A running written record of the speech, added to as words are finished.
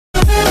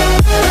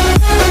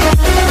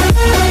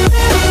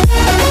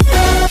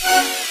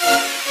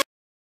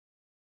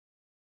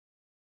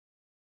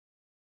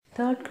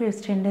third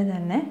question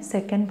തന്നെ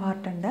second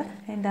part ഉണ്ട്.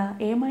 എന്താ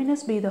a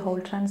minus b the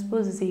whole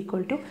transpose is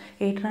equal to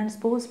a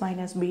transpose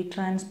minus b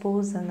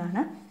transpose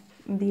എന്നാണ്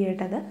എന്ത്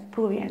ചെയ്യേണ്ടത്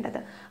പ്രൂവ് ചെയ്യേണ്ടത്.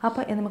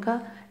 അപ്പോൾ നമുക്ക്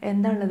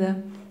എന്താണുള്ളത്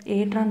a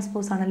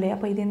transpose ആണല്ലേ.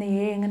 അപ്പോൾ ഇതിൽ നിന്ന്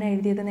a എങ്ങനെ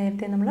എഴുതിയത്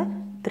നേരത്തെ നമ്മൾ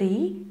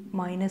 3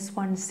 minus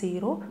 1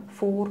 0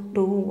 4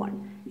 2 1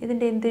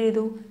 ഇതിൻ്റെ എന്ത്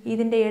ചെയ്തു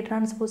ഇതിൻ്റെ a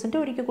ട്രാൻസ്പോസിൻ്റെ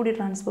ഒരിക്കൽ കൂടി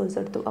ട്രാൻസ്പോസ്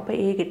എടുത്തു. അപ്പോൾ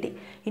a കിട്ടി.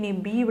 ഇനി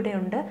b ഇവിടെ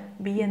ഉണ്ട്.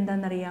 b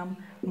എന്താണെന്നറിയാം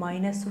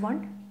 -1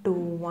 2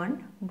 1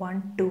 1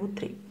 2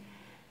 3.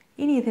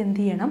 ഇനി ഇതെന്ത്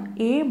ചെയ്യണം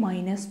a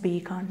മൈനസ് ബി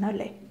കാണണം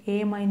അല്ലേ. a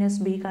മൈനസ്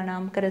ബി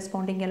കാണാം.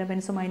 കറസ്പോണ്ടിങ്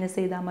എലമെൻറ്റ്സ് മൈനസ്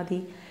ചെയ്താൽ മതി.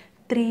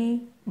 3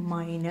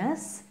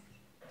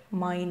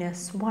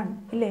 മൈനസ് 1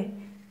 ഇല്ലേ.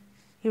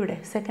 ഇവിടെ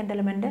സെക്കൻഡ്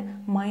എലമെൻറ്റ്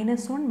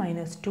 -1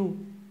 -2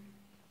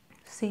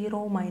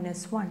 0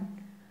 -1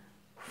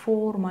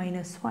 4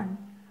 -1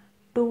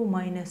 2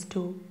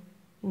 -2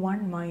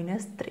 1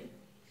 -3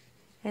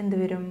 എന്ത്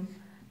വരും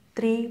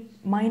 3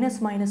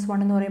 -1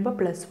 എന്ന് പറയുമ്പോൾ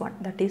 +1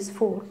 ദാറ്റ് ഈസ്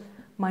 4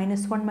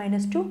 -1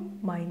 -2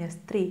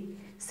 -3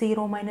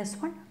 0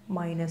 -1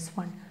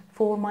 -1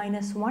 4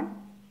 -1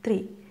 3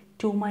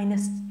 2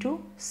 -2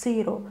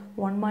 0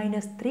 1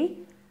 -3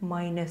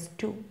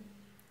 -2.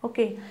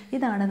 ഓക്കെ,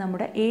 ഇതാണ്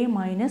നമ്മുടെ a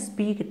മൈനസ്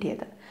ബി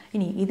കിട്ടിയത്.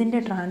 ഇനി ഇതിൻ്റെ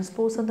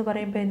ട്രാൻസ്പോസ് എന്ന്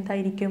പറയുമ്പോൾ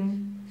എന്തായിരിക്കും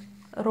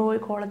റോ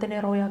കോളത്തിനെ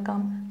റോ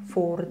ആക്കാം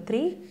 4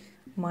 3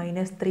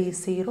 -3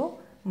 0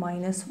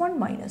 -1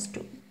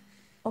 -2.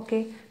 ഓക്കെ,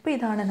 അപ്പോൾ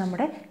ഇതാണ്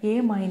നമ്മുടെ a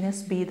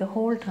minus B the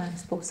whole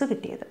transpose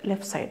കിട്ടിയത്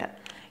ലെഫ്റ്റ് സൈഡ്.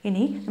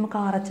 ഇനി നമുക്ക്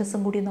ആർ എച്ച്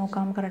എസും കൂടി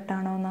നോക്കാം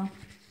കറക്റ്റാണോ എന്ന്.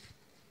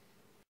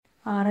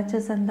 ആർ എച്ച്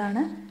എസ്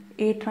എന്താണ്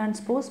a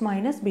transpose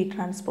minus B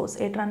transpose.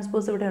 a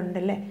transpose ഇവിടെ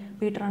ഉണ്ടല്ലേ.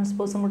 ബി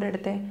ട്രാൻസ്പോസും കൂടെ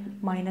എടുത്തേ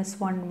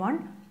 -1 1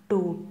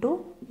 2 2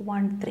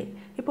 1 3.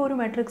 ഇപ്പോൾ ഒരു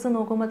മെട്രിക്സ്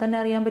നോക്കുമ്പോൾ തന്നെ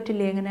അറിയാൻ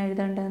പറ്റില്ലേ എങ്ങനെ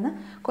എഴുതേണ്ടതെന്ന്.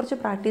 കുറച്ച്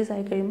പ്രാക്ടീസ്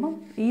ആയി കഴിയുമ്പോൾ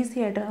ഈസി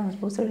ആയിട്ട്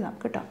ട്രാൻസ്പോസ് എഴുതാം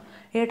കേട്ടോ.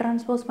 a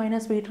transpose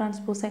minus B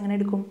transpose എങ്ങനെ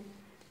എടുക്കും?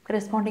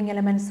 കറസ്പോണ്ടിങ്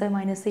എലമെൻറ്റ്സ്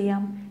മൈനസ്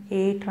ചെയ്യാം.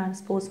 a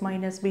transpose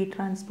minus B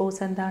transpose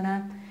എന്താണ്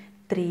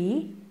 3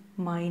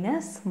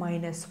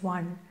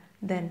 -1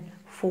 then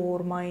 4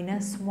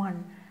 -1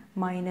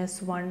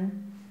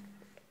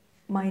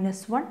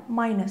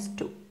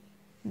 -2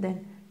 then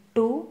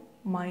 2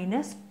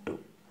 -2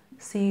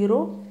 0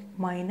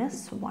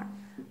 -1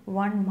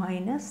 1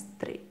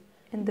 -3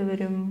 എന്ത്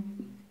വരും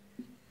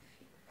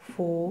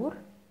 4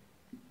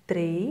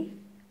 3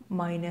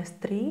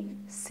 -3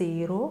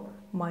 0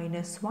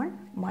 -1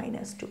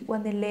 -2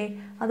 വന്നില്ലേ.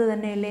 അത്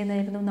തന്നെയല്ലേ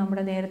എന്നായിരുന്നു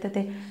നമ്മുടെ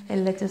നേരത്തെ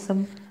എൽ എച്ച് എസും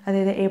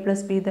അതായത്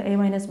a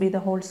minus B the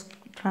whole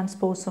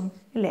ട്രാൻസ്പോസും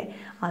ഇല്ലേ.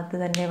 അത്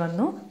തന്നെ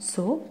വന്നു.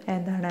 സോ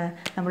എന്താണ്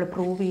നമ്മൾ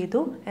പ്രൂവ്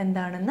ചെയ്തു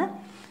എന്താണെന്ന്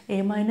a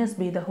minus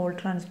B the whole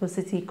transpose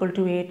is equal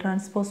to a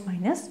transpose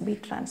minus B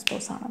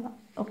transpose ആണെന്ന്.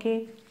 ഓക്കെ,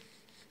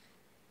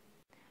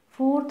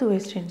 ഫോർത്ത്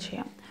ക്വസ്റ്റ്യൻ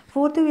ചെയ്യാം.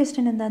 ഫോർത്ത്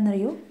ക്വസ്റ്റ്യൻ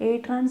എന്താണെന്നറിയോ a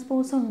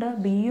ട്രാൻസ്പോസും ഉണ്ട്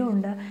ബിയും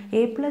ഉണ്ട്.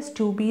 a +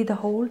 2b the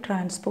whole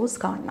transpose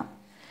കാണണം.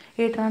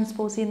 a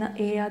ട്രാൻസ്പോസിൽ നിന്ന്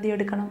a ആദ്യം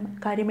എടുക്കണം.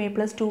 കാര്യം a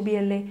 + 2b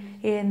അല്ലേ.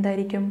 a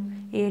എന്തായിരിക്കും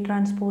a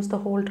transpose the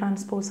whole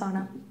transpose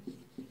ആണ്.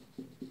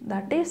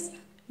 ദാറ്റ് ഈസ്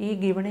ഈ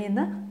ഗിവണിൽ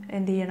നിന്ന്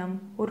എന്ത് ചെയ്യണം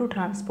ഒരു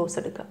ട്രാൻസ്പോസ്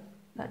എടുക്കുക.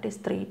 ദാറ്റ് ഈസ്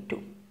 3 2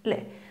 അല്ലേ.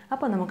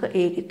 അപ്പോൾ നമുക്ക്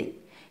a കിട്ടി.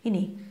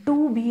 ഇനി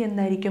 2b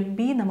എന്തായിരിക്കും? b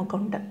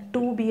നമുക്കുണ്ട്.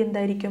 2b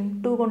എന്തായിരിക്കും?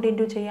 2 കൊണ്ട്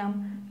ഇൻറ്റു ചെയ്യാം.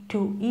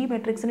 2 ഈ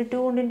മെട്രിക്സിന് 2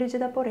 കൊണ്ട് ഇൻറ്റു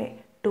ചെയ്താൽ പോരെ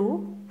 2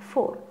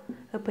 4.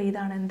 അപ്പോൾ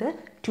ഇതാണ് എന്ത്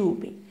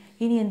 2b.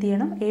 ഇനി എന്ത്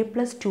ചെയ്യണം a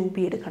 + 2b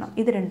എടുക്കണം.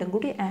 ഇത് രണ്ടും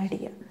കൂടി ആഡ്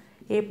ചെയ്യുക.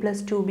 a +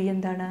 2b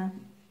എന്താണ്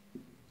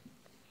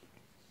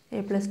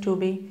a +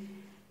 2b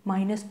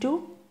 -2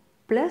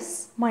 +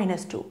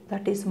 -2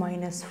 ദാറ്റ് ഈസ്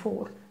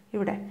 -4.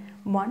 ഇവിടെ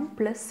 1 +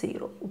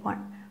 0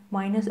 1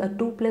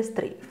 -2 +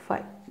 3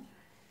 5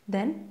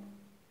 ദെൻ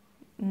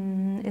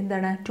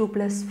എന്താണ് 2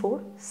 + 4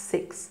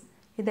 6.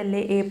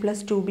 ഇതല്ലേ a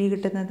 + 2b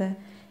കിട്ടുന്നത്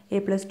a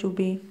 + 2b.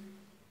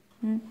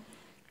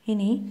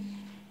 ഇനി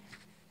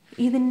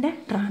ഇതിൻ്റെ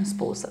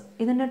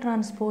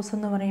ട്രാൻസ്പോസ്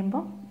എന്ന്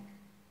പറയുമ്പോൾ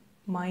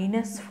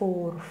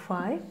 -4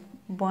 5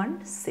 1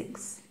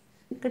 6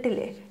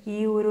 കിട്ടില്ലേ. ഈ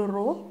ഒരു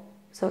റോ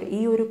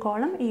ഈ ഒരു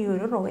കോളം ഈ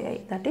ഒരു റോ ആയി.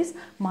 That is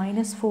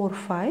 -4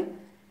 5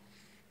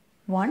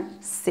 1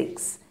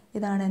 6.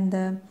 ഇതാണ്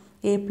എന്ത്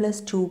a +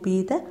 2b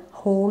the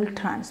whole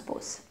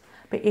transpose.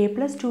 അപ്പോൾ a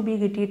 + 2b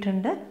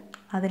കിട്ടിയിട്ടുണ്ട്.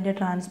 അതിൻ്റെ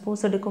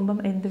ട്രാൻസ്പോസ് എടുക്കുമ്പം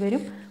എന്ത്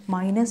വരും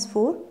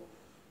 -4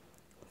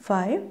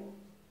 5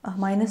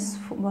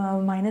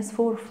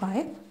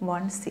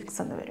 1 6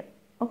 എന്ന് വരും.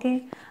 ഓക്കെ,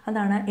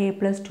 അതാണ് a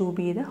 + 2b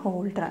the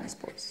whole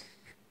transpose.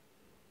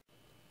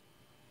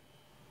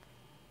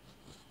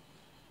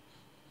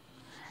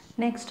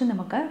 Next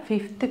നമുക്ക്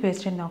ഫിഫ്ത്ത്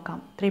ക്വസ്റ്റ്യൻ നോക്കാം.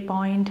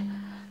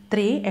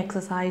 3.3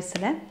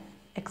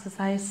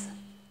 എക്സസൈസ്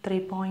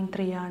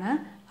 3.3 ആണ്.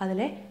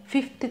 അതിലെ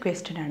ഫിഫ്ത്ത്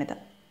ക്വസ്റ്റ്യൻ ആണിത്.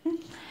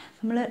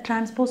 നമ്മൾ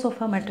ട്രാൻസ്പോസ് ഓഫ്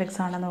എ മെട്രിക്സ്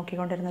ആണ്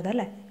നോക്കിക്കൊണ്ടിരുന്നത്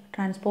അല്ലേ.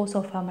 Transpose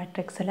of A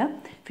മെട്രിക്സിൽ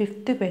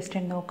fifth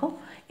question നോക്കും.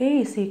 a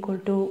 =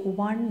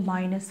 1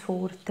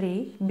 -4 3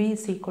 b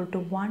 =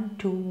 1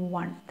 2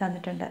 1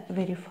 തന്നിട്ടുണ്ട്.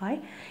 Verify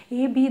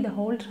ab the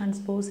whole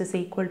transpose is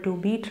equal to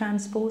b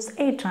transpose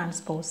a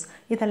transpose.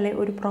 ഇതല്ലേ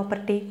ഒരു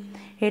property.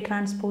 A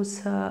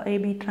transpose,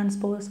 AB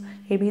transpose,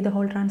 AB the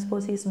whole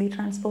transpose is B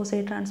transpose A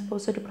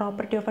transpose ഒരു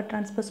property of A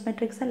transpose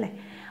matrix അല്ലേ?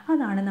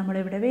 അതാണ്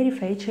നമ്മളിവിടെ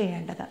verify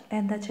ചെയ്യേണ്ടത്.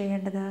 എന്താ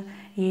ചെയ്യേണ്ടത്?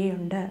 A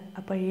ഉണ്ട്,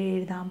 അപ്പോൾ എ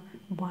എഴുതാം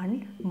 1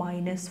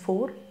 -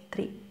 4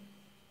 3.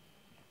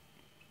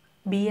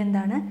 ബി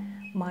എന്താണ്?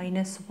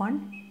 -1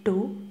 2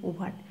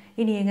 1.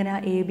 ഇനി എങ്ങനെ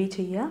എ ബി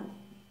ചെയ്യുക?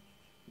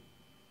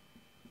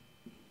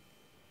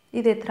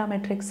 ഇത് എത്ര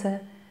മെട്രിക്സ്?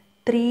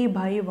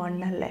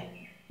 3/1 അല്ലേ?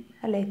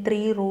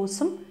 3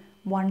 റോസും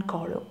 1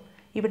 കോളും.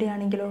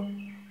 ഇവിടെയാണെങ്കിലോ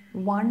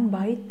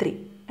 1/3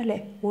 അല്ലേ?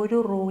 ഒരു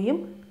റോയും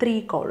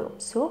 3 കോളും.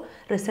 സോ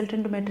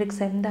റിസൾട്ടൻ്റ്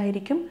മെട്രിക്സ്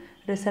എന്തായിരിക്കും?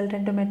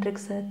 റിസൾട്ടൻ്റ്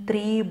മെട്രിക്സ്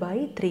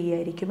 3/3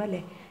 ആയിരിക്കും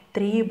അല്ലേ?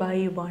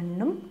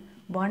 3/1ഉം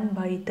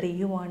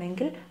 1/3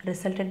 ആണെങ്കിൽ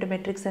റിസൾട്ടൻ്റ്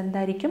മെട്രിക്സ്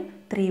എന്തായിരിക്കും?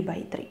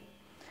 3/3.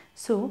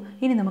 സോ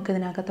ഇനി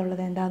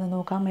നമുക്കിതിനകത്തുള്ളത് എന്താണെന്ന്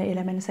നോക്കാം.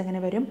 എലമെൻറ്റ്സ് എങ്ങനെ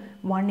വരും?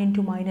 1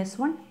 ×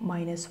 -1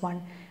 -1.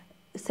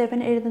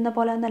 7 എഴുതുന്ന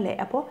പോലെ എന്നല്ലേ?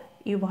 അപ്പോൾ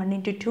ഈ 1 ×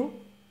 2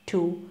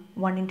 2,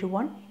 1 ×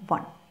 1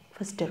 1.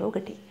 ഫസ്റ്റ് റോ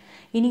കിട്ടി.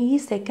 ഇനി ഈ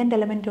സെക്കൻഡ്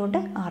എലമെൻറ്റോട്ട്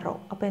ആ റോ,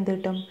 അപ്പോൾ എന്ത്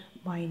കിട്ടും?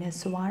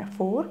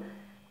 -4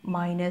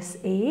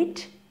 -8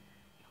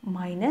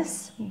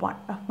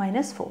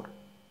 -4.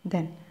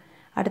 ദെൻ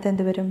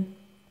അടുത്തെന്ത് വരും?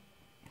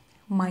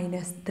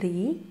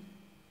 -3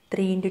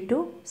 3 × 2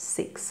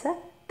 6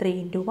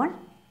 3 × 1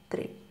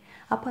 3.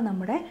 അപ്പോൾ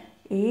നമ്മുടെ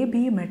എ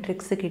ബി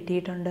മെട്രിക്സ്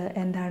കിട്ടിയിട്ടുണ്ട്.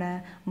 എന്താണ്?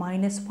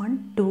 -1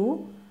 2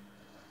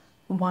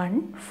 1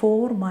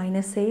 4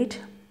 -8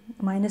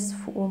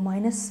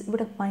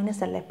 ഇവിടെ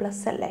മൈനസ് അല്ലേ?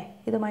 പ്ലസ് അല്ലേ?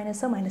 ഇത്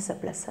മൈനസ്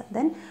പ്ലസ്.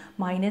 ദെൻ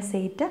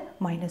 -8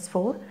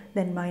 -4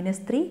 ദെൻ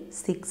 -3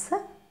 6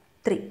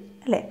 3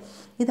 അല്ലേ?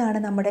 ഇതാണ്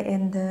നമ്മുടെ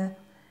എന്ത്?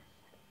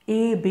 A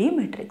B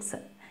matrix.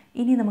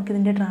 ഇനി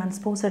നമുക്കിതിൻ്റെ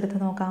ട്രാൻസ്പോസ് എടുത്ത്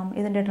നോക്കാം.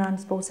 ഇതിൻ്റെ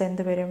ട്രാൻസ്പോസ്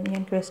എന്ത് വരും?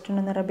 ഞാൻ ക്വസ്റ്റ്യൻ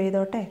ഒന്ന് റബ്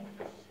ചെയ്തോട്ടെ.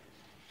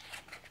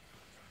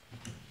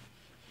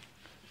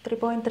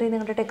 3.3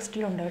 നിങ്ങളുടെ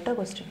ടെക്സ്റ്റിലുണ്ട് കേട്ടോ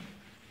ക്വസ്റ്റ്യൻ.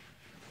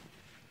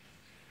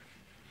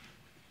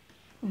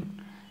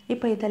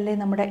 ഇപ്പോൾ ഇതല്ലേ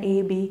നമ്മുടെ എ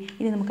ബി.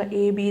 ഇനി നമുക്ക്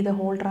A B the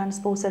whole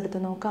transpose എടുത്ത്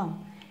നോക്കാം.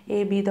 A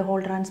B the whole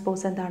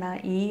transpose എന്താണ്?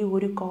 ഈ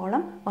ഒരു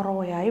കോളം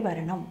റോയായി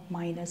വരണം.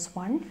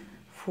 -1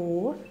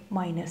 4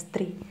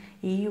 -3.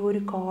 ഈ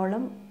ഒരു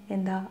കോളം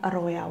എന്താ?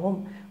 റോയാവും.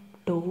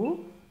 2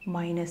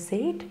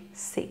 -8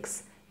 6.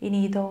 ഇനി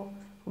ഇതോ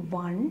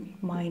 1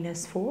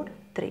 -4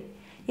 3.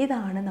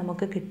 ഇതാണ്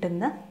നമുക്ക്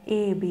കിട്ടുന്ന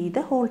A B the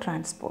whole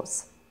transpose.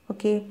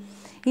 Okay,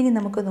 ഇനി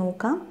നമുക്ക്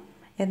നോക്കാം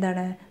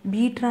എന്താണ്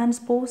B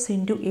transpose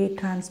into A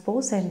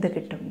transpose എന്ത്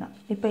കിട്ടുമെന്ന്.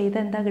 ഇപ്പോൾ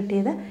ഇതെന്താ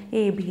കിട്ടിയത്?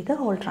 A B the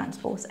whole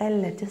transpose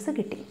LHS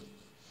കിട്ടി.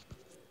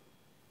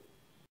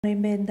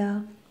 പറയുമ്പോൾ എന്താ?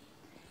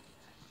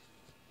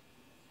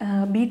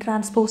 B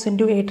transpose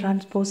into A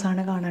transpose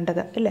ആണ്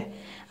കാണേണ്ടത് അല്ലേ?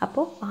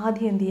 അപ്പോൾ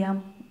ആദ്യം എന്ത് ചെയ്യാം?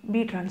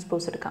 ബി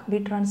ട്രാൻസ്പോസ് എടുക്കാം. ബി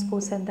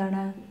ട്രാൻസ്പോസ്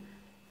എന്താണ്?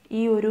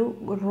 ഈ ഒരു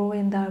റോ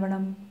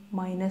എന്താവണം?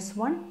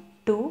 -1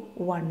 2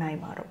 1 ആയി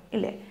മാറും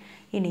ഇല്ലേ?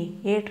 ഇനി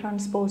എ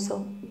ട്രാൻസ്പോസോ?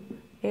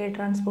 എ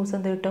ട്രാൻസ്പോസ്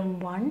എന്ത് കിട്ടും?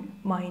 1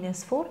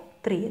 -4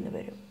 3 എന്ന്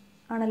വരും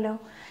ആണല്ലോ.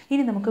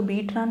 ഇനി നമുക്ക് B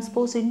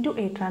transpose into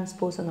A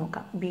transpose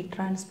നോക്കാം. B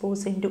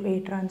transpose into A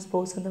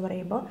transpose എന്ന്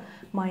പറയുമ്പോൾ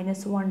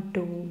 -1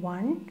 2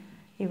 1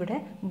 ഇവിടെ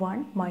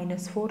 1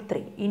 -4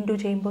 3 ഇൻറ്റു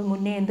ചെയ്യുമ്പോൾ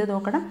മുന്നേ എന്ത്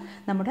നോക്കണം?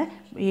 നമ്മുടെ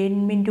n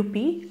 ×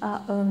 p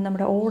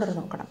നമ്മുടെ ഓർഡർ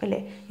നോക്കണം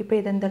അല്ലേ? ഇപ്പോൾ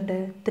ഇതെന്തുണ്ട്?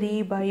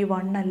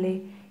 3/1 അല്ലേ?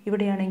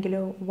 ഇവിടെയാണെങ്കിലോ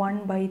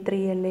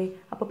 1/3 അല്ലേ?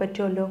 അപ്പോൾ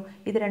പറ്റുമല്ലോ.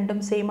 ഇത് രണ്ടും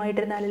സെയിം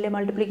ആയിട്ടിരുന്നാലല്ലേ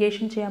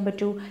മൾട്ടിപ്ലിക്കേഷൻ ചെയ്യാൻ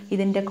പറ്റൂ.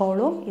 ഇതിൻ്റെ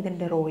കോളവും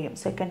ഇതിൻ്റെ റോയും,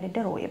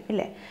 സെക്കൻഡിൻ്റെ റോയും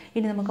ഇല്ലേ?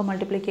 ഇനി നമുക്ക്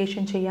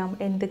മൾട്ടിപ്ലിക്കേഷൻ ചെയ്യാം.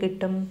 എന്ത്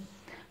കിട്ടും?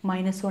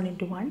 -1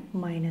 × 1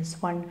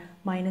 -1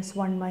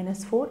 -1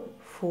 -4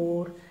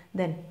 4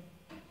 ദെൻ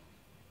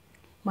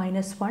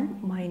 -1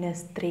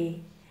 -3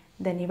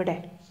 ദെൻ ഇവിടെ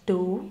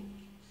 2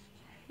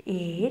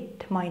 8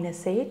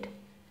 -8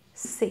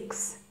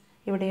 6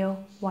 ഇവിടെയോ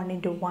 1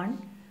 × 1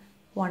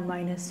 1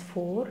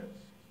 -4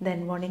 ദെൻ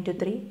 1 ×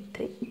 3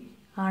 3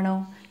 ആണോ?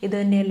 ഇത്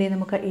തന്നെയല്ലേ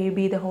നമുക്ക് എ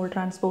ബി ദ ഹോൾ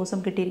ട്രാൻസ്പോസും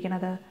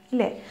കിട്ടിയിരിക്കണത്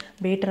അല്ലേ?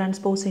 B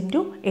transpose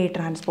into A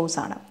transpose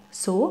ആണ്.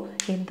 സോ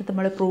എന്ത്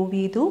നമ്മൾ പ്രൂവ്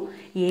ചെയ്തു?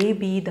 A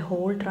B the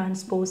whole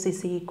transpose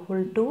is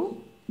equal to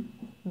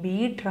B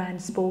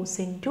transpose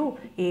into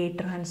A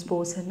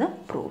transpose എന്ന്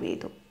പ്രൂവ്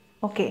ചെയ്തു.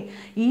 ഓക്കെ,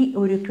 ഈ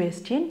ഒരു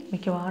ക്വസ്റ്റ്യൻ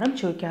മിക്കവാറും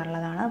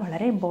ചോദിക്കാറുള്ളതാണ്,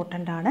 വളരെ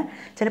ഇമ്പോർട്ടൻ്റ് ആണ്.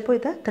 ചിലപ്പോൾ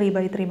ഇത്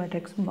 3/3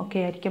 മെട്രിക്സും ഒക്കെ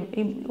ആയിരിക്കും.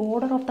 ഈ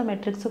ഓർഡർ ഓഫ് ദ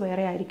മെട്രിക്സ്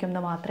വേറെ ആയിരിക്കും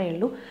എന്ന് മാത്രമേ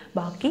ഉള്ളൂ.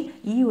 ബാക്കി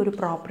ഈ ഒരു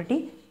പ്രോപ്പർട്ടി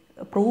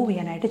പ്രൂവ്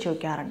ചെയ്യാനായിട്ട്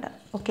ചോദിക്കാറുണ്ട്.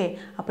 ഓക്കെ,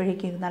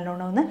 അപ്പോഴേക്കും ഇത്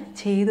നല്ലോണം ഒന്ന്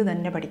ചെയ്ത്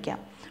തന്നെ പഠിക്കാം.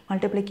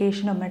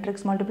 മൾട്ടിപ്ലിക്കേഷനോ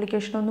മെട്രിക്സ്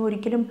മൾട്ടിപ്ലിക്കേഷനോ ഒന്നും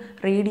ഒരിക്കലും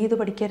റീഡ് ചെയ്ത്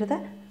പഠിക്കരുത്,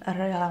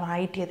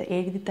 റൈറ്റ് ചെയ്ത്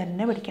എഴുതി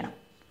തന്നെ പഠിക്കണം.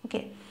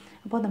 ഓക്കെ,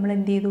 അപ്പോൾ നമ്മൾ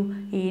എന്ത് ചെയ്തു?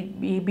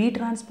 ഈ ബി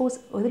ട്രാൻസ്പോസ്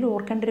ഇതിൽ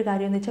ഓർക്കേണ്ട ഒരു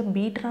കാര്യം എന്ന് വെച്ചാൽ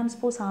ബി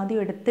ട്രാൻസ്പോസ്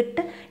ആദ്യം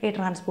എടുത്തിട്ട് എ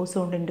ട്രാൻസ്പോസ്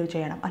കൊണ്ട് ഇൻഡു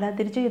ചെയ്യണം, അല്ലാതെ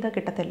തിരിച്ച് ചെയ്താൽ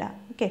കിട്ടത്തില്ല.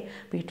 ഓക്കെ,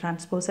 ബി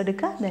ട്രാൻസ്പോസ്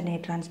എടുക്കുക, ദെൻ എ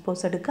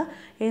ട്രാൻസ്പോസ് എടുക്കുക,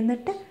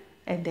 എന്നിട്ട്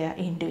എന്ത് ചെയ്യുക?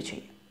 ഇൻഡു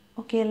ചെയ്യുക.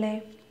 ഓക്കെ അല്ലേ?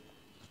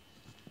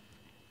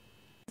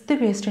 The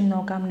question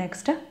നോക്കാം.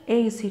 Next A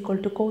is equal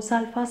to cos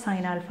alpha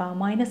sin alpha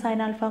minus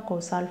sin alpha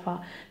cos alpha.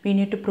 We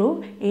need to prove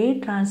A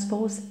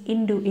transpose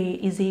into A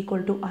is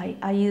equal to I.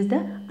 I is the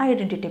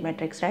identity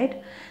matrix, right?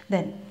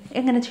 Then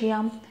എങ്ങനെ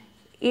ചെയ്യാം?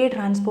 A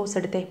transpose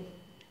എടുത്തേ.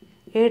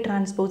 A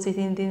transpose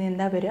ഇതിൽ നിന്ന്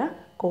എന്താ വരിക?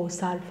 cos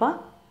alpha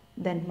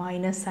then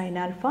minus sin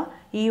alpha.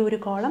 ഈ ഒരു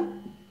column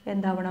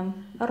എന്താവണം?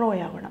 Raw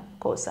ആവണം,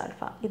 കോസ്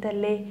ആൽഫ.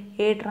 ഇതല്ലേ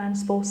എ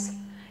ട്രാൻസ്പോസ്.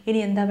 ഇനി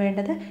എന്താ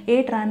വേണ്ടത്? എ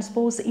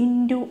ട്രാൻസ്പോസ്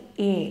ഇൻറ്റു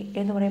എ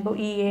എന്ന് പറയുമ്പോൾ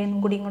ഈ എ എന്നും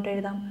കൂടി ഇങ്ങോട്ട്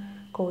എഴുതാം.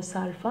 Cos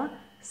alpha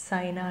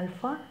sine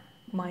alpha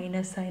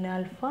minus sine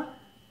alpha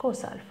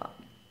cos alpha.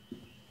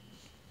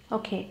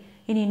 Okay,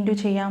 ഇനി ഇൻറ്റു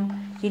ചെയ്യാം.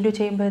 ഇൻറ്റു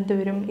ചെയ്യുമ്പോൾ എന്ത്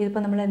വരും?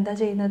 ഇതിപ്പോൾ നമ്മൾ എന്താ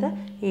ചെയ്യുന്നത്?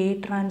 എ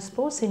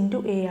ട്രാൻസ്പോസ് ഇൻറ്റു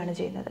എ ആണ്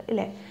ചെയ്യുന്നത്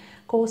അല്ലേ?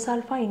 Cos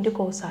alpha into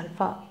cos alpha,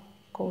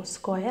 cos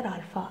square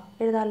alpha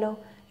എഴുതാമല്ലോ.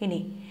 ഇനി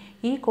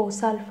ഈ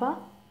കോസ് ആൽഫ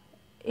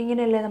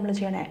ഇങ്ങനെയല്ലേ നമ്മൾ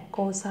ചെയ്യണേ?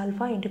 Cos alpha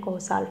into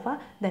cos alpha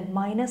then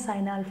minus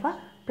sine alpha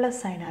plus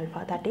sine alpha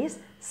that is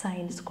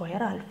sine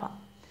square alpha.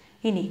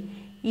 ഇനി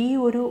ഈ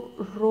ഒരു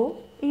റോ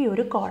ഈ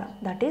ഒരു column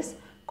that is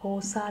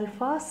cos alpha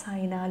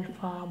sine alpha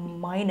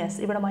minus,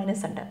 ഇവിടെ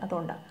മൈനസ് ഉണ്ട്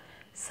അതുകൊണ്ട്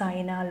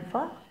sine alpha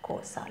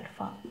cos alpha.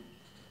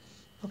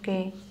 Okay,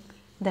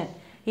 then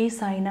ഈ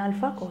sine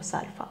alpha cos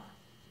alpha,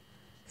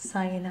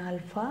 sine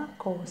alpha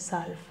cos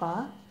alpha,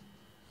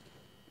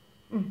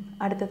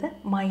 അടുത്തത്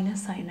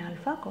minus sine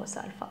alpha cos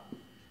alpha.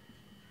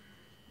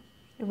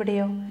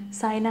 ഇവിടെയോ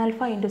sine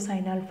alpha into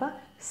sine alpha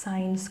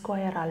sine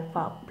square alpha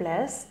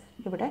plus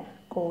ഇവിടെ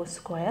cos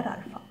square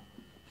alpha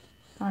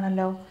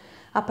ആണല്ലോ.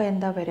 അപ്പോൾ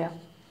എന്താ വരിക?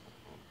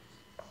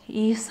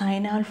 ഈ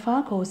sine alpha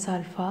cos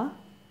alpha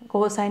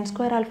sine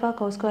square alpha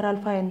cos square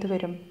alpha എന്ത്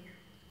വരും?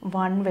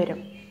 1 വരും.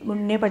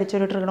 മുന്നേ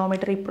പഠിച്ചൊരു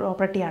ട്രിഗണോമെട്രി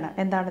പ്രോപ്പർട്ടിയാണ്.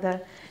 എന്താണിത്?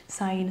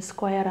 Sine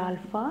square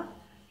alpha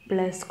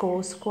plus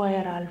cos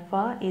square alpha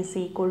is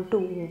equal to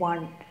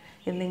 1.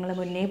 ഇത് നിങ്ങൾ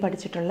മുന്നേ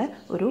പഠിച്ചിട്ടുള്ള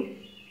ഒരു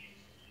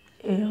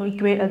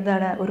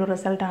എന്താണ് ഒരു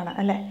റിസൾട്ടാണ്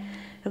അല്ലേ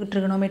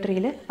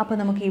ട്രിഗണോമെട്രിയിൽ. അപ്പോൾ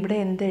നമുക്ക് ഇവിടെ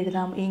എന്ത്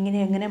എഴുതാം?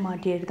 എങ്ങനെ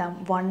മാറ്റി എഴുതാം?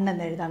 1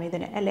 എന്ന് എഴുതാം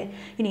ഇതിന് അല്ലേ.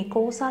 ഇനി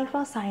cos alpha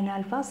sine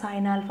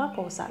alpha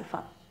cos alpha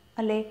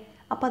അല്ലേ.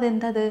 അപ്പോൾ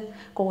അതെന്തത്?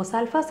 കോസ്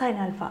ആൽഫ സൈൻ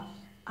ആൽഫ,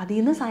 അതിൽ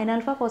നിന്ന് സൈൻ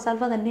ആൽഫ കോസ്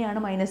ആൽഫ തന്നെയാണ്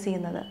മൈനസ്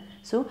ചെയ്യുന്നത്.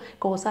 So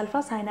cos alpha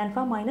sine alpha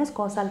minus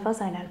cos alpha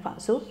sine alpha,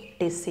 so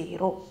it is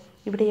 0.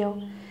 ഇവിടെയോ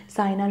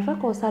sine alpha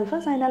cos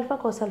alpha sine alpha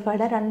cos alpha,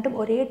 ഇവിടെ രണ്ടും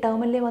ഒരേ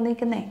ടേമല്ലേ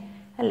വന്നിരിക്കുന്നേ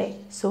അല്ലേ.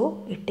 So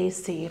it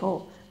is 0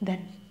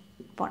 then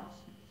 1.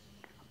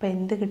 അപ്പോൾ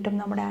എന്ത് കിട്ടും?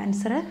 നമ്മുടെ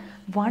ആൻസർ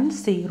 1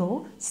 0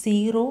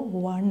 0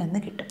 1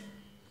 എന്ന് കിട്ടും.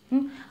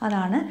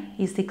 അതാണ്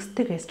ഈ 6th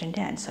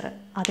ക്വസ്റ്റ്യൻ്റെ ആൻസർ.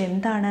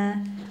 അതെന്താണ്?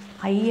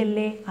 ഐ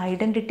അല്ലേ,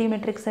 ഐഡൻറ്റിറ്റി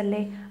മെട്രിക്സ്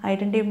അല്ലേ.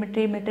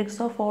 ഐഡൻറ്റിറ്റി മെട്രിക്സ്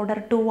ഓഫ് ഓർഡർ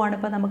 2 ആണ്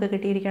ഇപ്പോൾ നമുക്ക്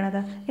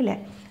കിട്ടിയിരിക്കണത് ഇല്ലേ.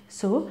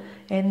 സോ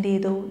എന്ത്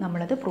ചെയ്തു?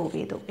 നമ്മളത് പ്രൂവ്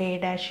ചെയ്തു. A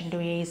dash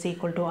into A is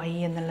equal to I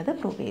എന്നുള്ളത്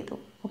പ്രൂവ് ചെയ്തു.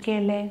 ഓക്കെ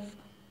അല്ലേ.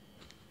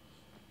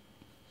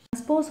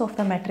 ട്രാൻസ്പോസ് ഓഫ്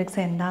ദ മെട്രിക്സ്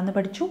എന്താണെന്ന്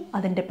പഠിച്ചു.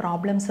 അതിൻ്റെ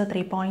പ്രോബ്ലംസ്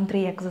 3.3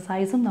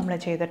 എക്സസൈസും നമ്മൾ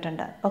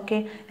ചെയ്തിട്ടുണ്ട്. ഓക്കെ,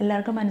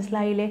 എല്ലാവർക്കും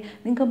മനസ്സിലായില്ലേ?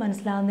 നിങ്ങൾക്ക്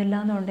മനസ്സിലാവുന്നില്ല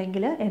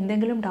എന്നുണ്ടെങ്കിൽ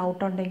എന്തെങ്കിലും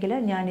ഡൗട്ട് ഉണ്ടെങ്കിൽ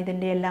ഞാൻ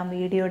ഇതിൻ്റെ എല്ലാം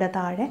വീഡിയോയുടെ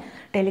താഴെ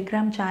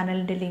ടെലിഗ്രാം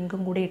ചാനലിൻ്റെ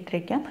ലിങ്കും കൂടി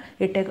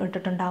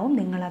ഇട്ടിട്ടുണ്ടാവും.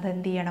 നിങ്ങളത്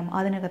എന്ത് ചെയ്യണം?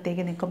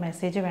 അതിനകത്തേക്ക് നിങ്ങൾക്ക്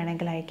മെസ്സേജ്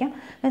വേണമെങ്കിൽ അയക്കാം.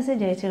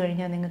 മെസ്സേജ് അയച്ചു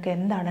കഴിഞ്ഞാൽ നിങ്ങൾക്ക്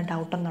എന്താണ്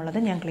ഡൗട്ട്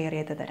എന്നുള്ളത് ഞാൻ ക്ലിയർ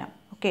ചെയ്ത് തരാം.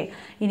 ഓക്കെ,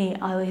 ഇനി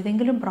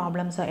ഏതെങ്കിലും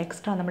പ്രോബ്ലംസ്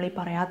എക്സ്ട്രാ നമ്മൾ ഈ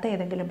പറയാത്ത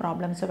ഏതെങ്കിലും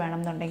പ്രോബ്ലംസ്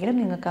വേണമെന്നുണ്ടെങ്കിലും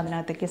നിങ്ങൾക്ക്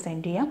അതിനകത്തേക്ക്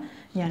സെൻഡ് ചെയ്യാം.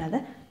 ഞാനത്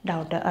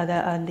ഡൗട്ട് അത്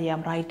എന്ത് ചെയ്യാം?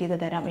 റൈറ്റ് ചെയ്ത്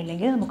തരാം,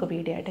 ഇല്ലെങ്കിൽ നമുക്ക്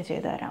വീഡിയോ ആയിട്ട്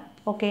ചെയ്ത് തരാം.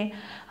 ഓക്കെ,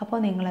 അപ്പോൾ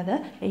നിങ്ങളത്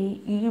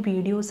ഈ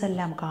വീഡിയോസ്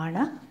എല്ലാം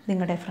കാണുക,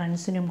 നിങ്ങളുടെ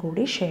ഫ്രണ്ട്സിനും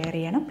കൂടി ഷെയർ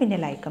ചെയ്യണം, പിന്നെ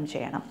ലൈക്കും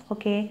ചെയ്യണം.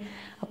 ഓക്കെ,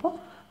 അപ്പോൾ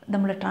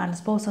നമ്മൾ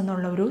ട്രാൻസ്പോസ്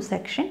എന്നുള്ള ഒരു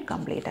സെക്ഷൻ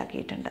കംപ്ലീറ്റ്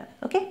ആക്കിയിട്ടുണ്ട്.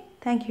 Okay,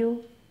 thank you.